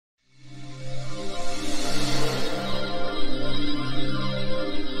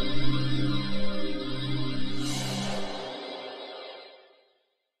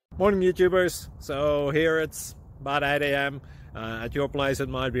Morning YouTubers. So here it's about 8 a.m. At your place it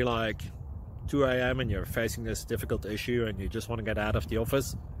might be like 2 a.m. and you're facing this difficult issue and you just want to get out of the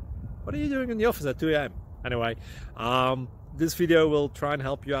office. What are you doing in the office at 2 a.m.? Anyway, this video will try and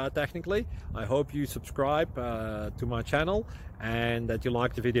help you out technically. I hope you subscribe to my channel and that you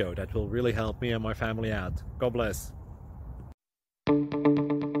like the video. That will really help me and my family out. God bless.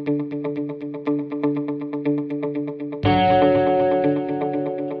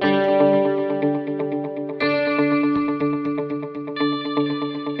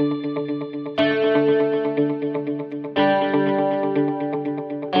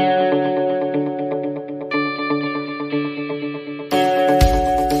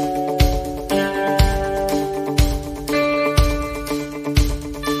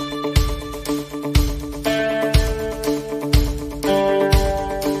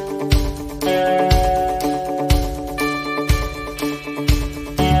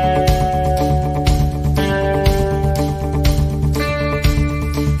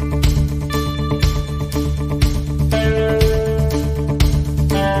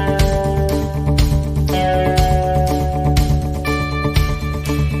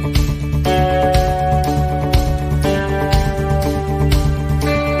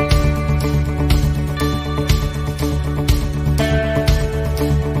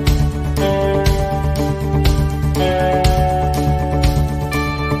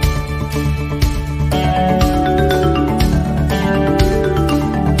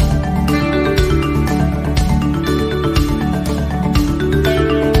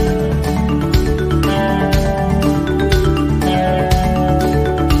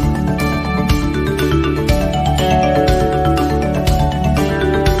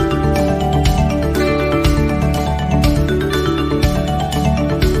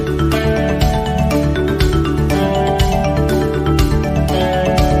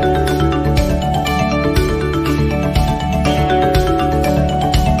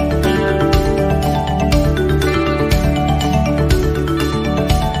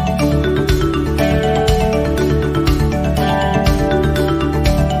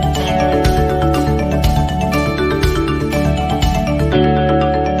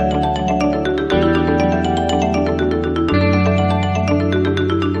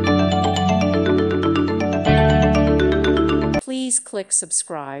 Please click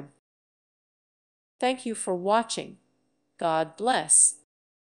subscribe. Thank you for watching. God bless.